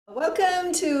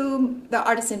Welcome to the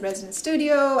Artist-in-Residence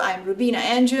Studio. I'm Rubina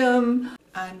Anjum.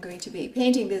 I'm going to be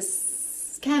painting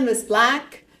this canvas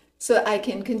black so I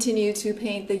can continue to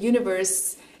paint the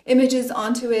universe images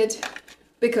onto it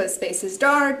because space is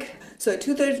dark. So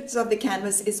 2/3 of the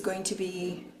canvas is going to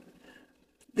be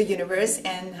the universe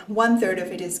and 1/3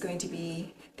 of it is going to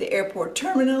be the airport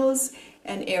terminals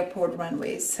and airport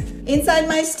runways. Inside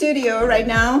my studio right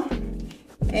now,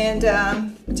 and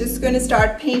just going to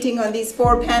start painting on these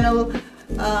 4-panel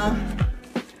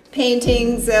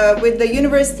paintings with the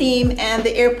universe theme and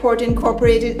the airport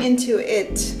incorporated into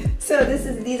it. So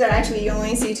these are actually, you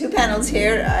only see 2 panels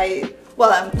here.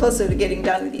 I'm closer to getting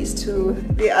done with these 2.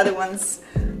 The other ones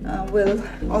will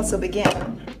also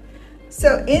begin.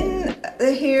 So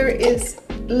here is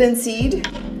linseed.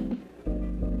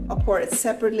 I'll pour it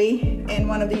separately in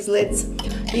one of these lids.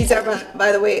 These are,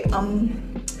 by the way,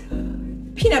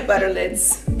 peanut butter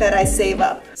lids that I save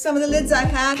up. Some of the lids I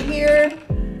have here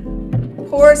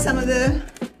pour some of the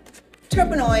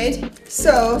turpenoid.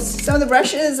 So some of the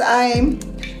brushes I'm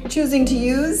choosing to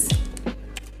use.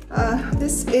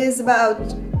 This is about,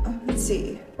 let's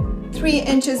see, 3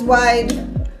 inches wide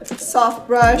soft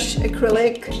brush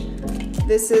acrylic.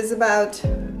 This is about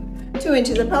 2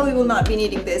 inches. I probably will not be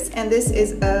needing this. And this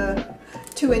is a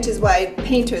 2 inches wide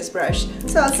painter's brush.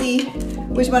 So I'll see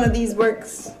which one of these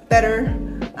works better.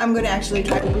 I'm going to actually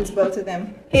try to use both of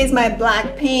them. Here's my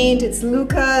black paint. It's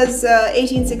Luca's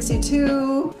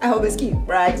 1862. I always keep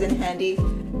rags in handy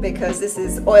because this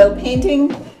is oil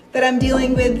painting that I'm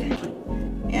dealing with,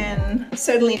 and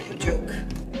certainly no joke.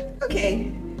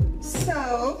 Okay,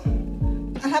 so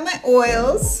I have my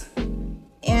oils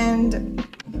and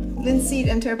linseed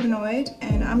and turpenoid,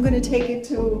 and I'm going to take it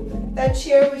to that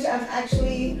chair which I'm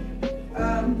actually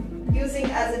using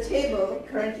as a table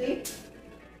currently.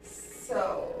 So,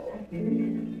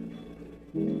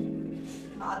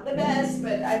 not the best,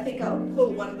 but I think I'll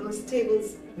pull one of those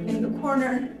tables in the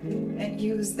corner and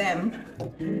use them.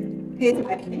 Here's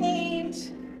my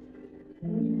paint.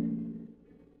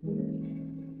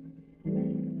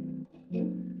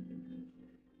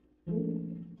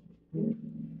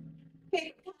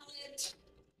 Paper palette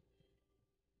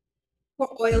for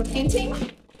oil painting.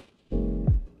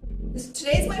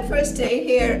 Today's my first day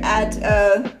here at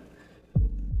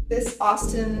this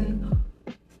Austin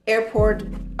Airport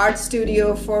art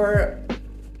studio for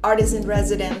artists in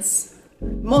residence.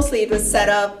 Mostly it was set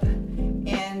up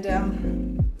and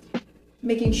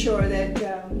making sure that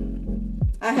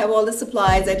I have all the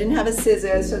supplies. I didn't have a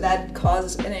scissor, so that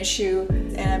caused an issue.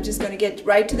 And I'm just going to get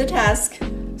right to the task,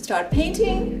 start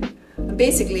painting.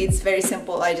 Basically, it's very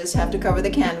simple. I just have to cover the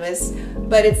canvas,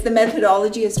 but it's the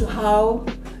methodology as to how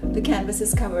the canvas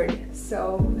is covered.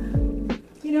 So,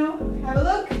 have a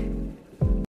look.